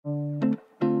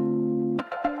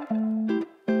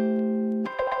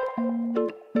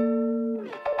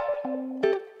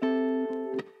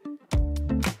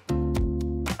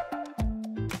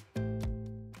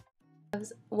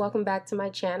welcome back to my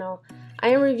channel. I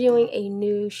am reviewing a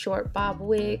new short bob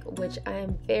wig, which I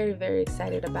am very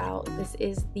excited about. This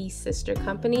is the sister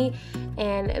company,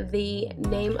 and the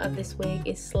name of this wig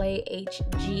is Slay H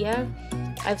Gia.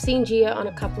 I've seen Gia on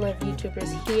a couple of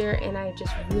YouTubers here, and I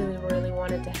just really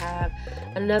wanted to have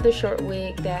another short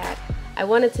wig that I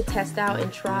wanted to test out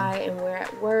and try and wear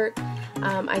at work.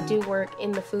 I do work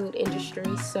in the food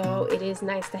industry, so it is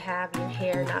nice to have your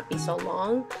hair not be so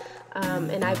long.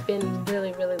 And I've been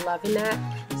really loving that.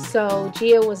 So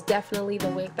Gia was definitely the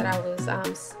wig that I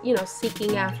was,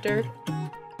 seeking after.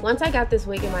 Once I got this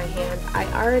wig in my hand, I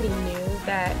already knew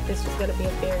that this was going to be a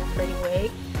very pretty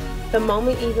wig. The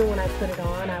moment even when I put it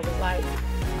on, I was like,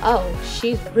 oh,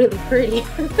 she's really pretty.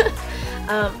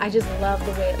 I just love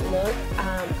the way it looked.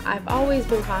 I've always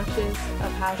been cautious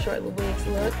of how short wigs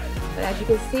look, but as you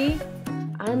can see,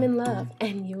 I'm in love,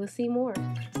 and you will see more.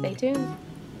 Stay tuned.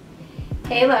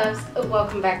 Hey loves,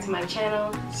 welcome back to my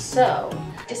channel. So,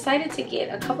 decided to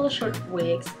get a couple of short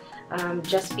wigs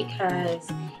just because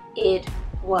it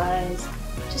was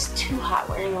just too hot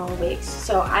wearing long wigs.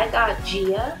 So I got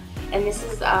Gia, and this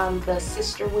is the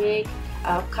sister wig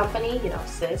company,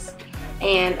 sis.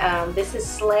 And this is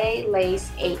Slay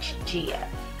Lace H Gia.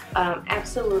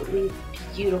 Absolutely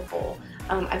beautiful.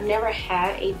 I've never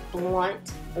had a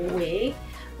blunt wig,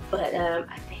 but I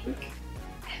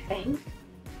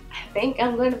think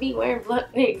I'm going to be wearing blunt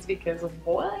wigs because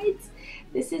what?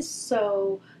 This is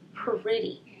so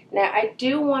pretty. Now I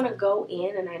do want to go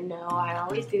in, and I know I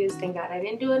always do this, thank God I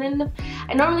didn't do it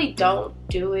I normally don't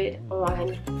do it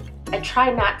on, I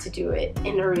try not to do it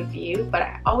in a review, but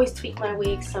I always tweak my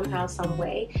wig somehow, some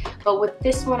way. But with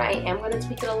this one, I am going to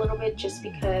tweak it a little bit just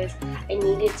because I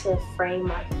needed to frame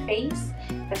my face.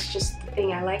 That's just the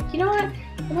thing I like. You know what?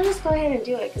 I'm going to just go ahead and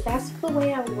do it because that's the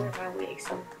way I would wear my wig.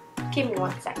 So give me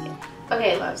 1 second.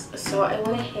 Okay, loves, so I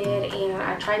went ahead and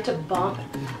I tried to bump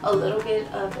a little bit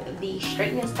of the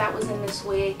straightness that was in this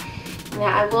wig. Now,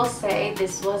 I will say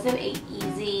this wasn't an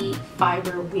easy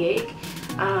fiber wig.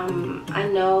 I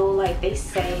know, like they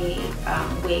say,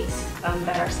 wigs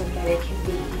that are synthetic can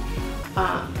be,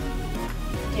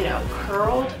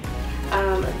 curled.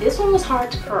 This one was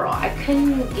hard to curl. I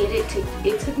couldn't get it to,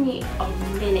 it took me a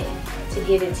minute to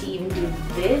get it to even do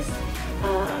this.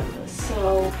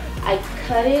 So I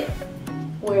cut it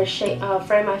where it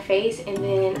framed my face, and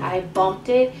then I bumped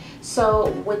it.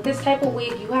 So with this type of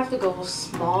wig, you have to go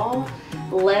small.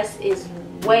 Less is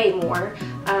way more,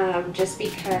 just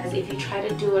because if you try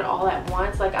to do it all at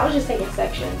once, like I was just taking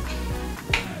sections,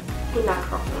 would not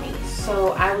curl for me.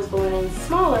 So I was going in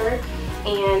smaller,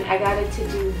 and I got it to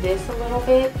do this a little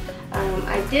bit.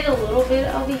 I did a little bit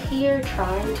over here, I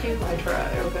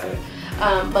tried, okay.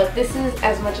 But this is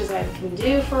as much as I can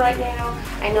do for right now.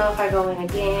 I know if I go in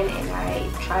again and I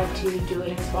try to do it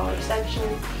in smaller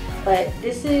sections, but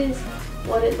this is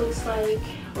what it looks like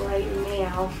right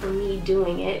now for me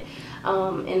doing it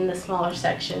in the smaller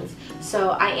sections.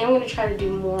 So I am going to try to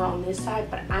do more on this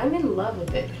side, but I'm in love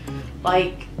with it.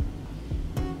 Like,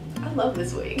 I love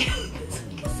this wig.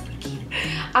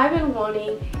 I've been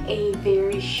wanting a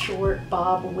very short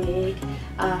bob wig.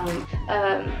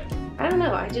 I don't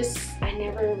know, I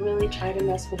never really tried to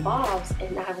mess with bobs,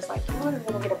 and I was like, you know what, I'm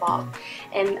gonna get a bob.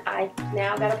 And I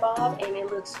now got a bob, and it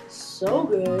looks so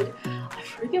good. I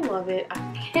freaking love it.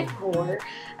 I can't more.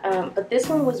 But this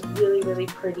one was really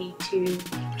pretty to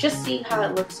just see how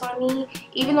it looks on me.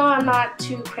 Even though I'm not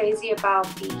too crazy about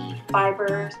the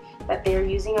fibers that they're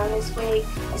using on this wig,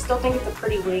 I still think it's a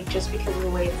pretty wig just because of the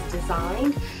way it's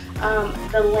designed.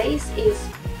 The lace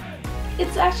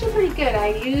it's actually pretty good. I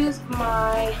use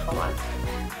my, hold on,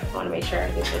 I want to make sure I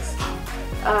get this.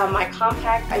 My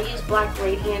compact, I use Black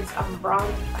Radiance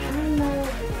bronze. I don't know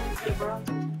if it's bronze.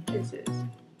 What is this?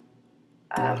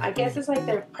 I guess it's like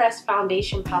their pressed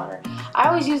foundation powder. I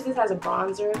always use this as a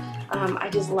bronzer. I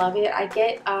just love it. I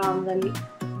get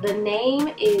the name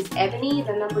is Ebony,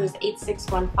 the number is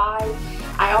 8615.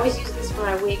 I always use this for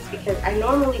my wigs because I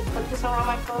normally put this around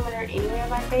my perimeter anyway on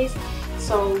my face.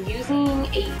 So using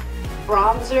a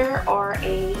bronzer or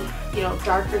a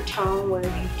darker tone where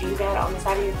you do that on the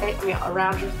side of your face,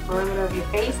 around your perimeter of your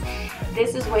face,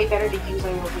 this is way better to use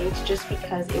on your wigs just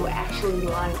because it will actually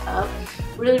line up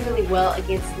really well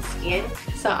against the skin.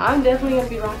 So I'm definitely going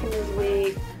to be rocking this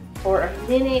wig for a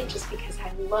minute just because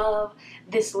I love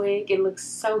this wig. It looks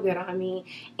so good on me.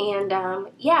 And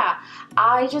yeah,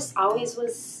 I just always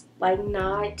was like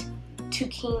not too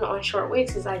keen on short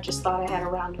wigs because I just thought I had a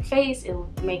rounder face. It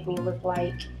would make me look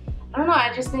like, I don't know,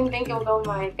 I just didn't think it would go with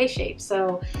my face shape.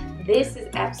 So this is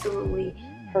absolutely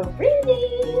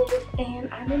pretty,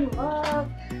 and I'm in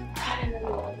love. I'm in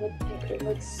love with it. It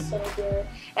looks so good,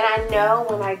 and I know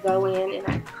when I go in and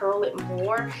I curl it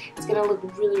more, it's gonna look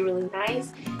really, really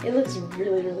nice. It looks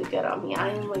really, really good on me. I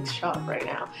am like shocked right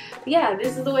now. But yeah,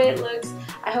 this is the way it looks.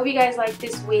 I hope you guys like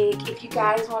this wig. If you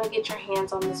guys want to get your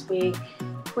hands on this wig,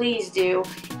 please do.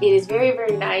 It is very,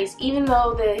 very nice. Even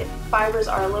though the fibers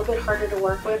are a little bit harder to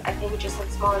work with, I think just in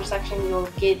smaller section you'll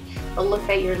get the look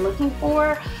that you're looking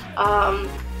for.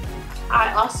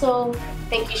 I also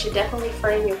think you should definitely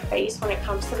frame your face when it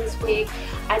comes to this wig.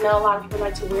 I know a lot of people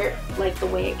like to wear it like the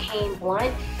way it came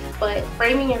blunt, but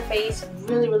framing your face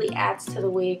really, really adds to the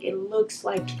wig. It looks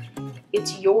like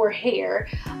it's your hair.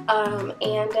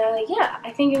 Yeah,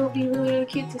 I think it would be really, really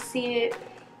cute to see it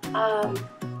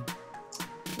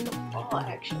in the fall,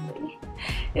 actually.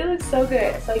 It looks so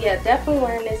good. So yeah, definitely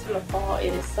wearing this in the fall.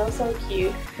 It is so, so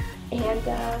cute. And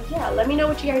yeah, let me know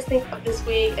what you guys think of this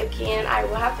wig. Again, I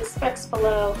will have the specs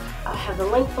below. I'll have the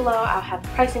link below. I'll have the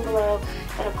pricing below.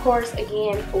 And of course,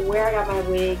 again, where I got my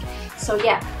wig. So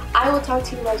yeah, I will talk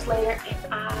to you guys later,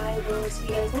 and I will see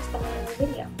you guys next time in another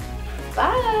video.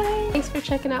 Bye! Thanks for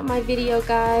checking out my video,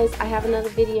 guys. I have another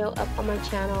video up on my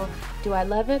channel. Do I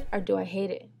love it or do I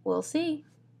hate it? We'll see.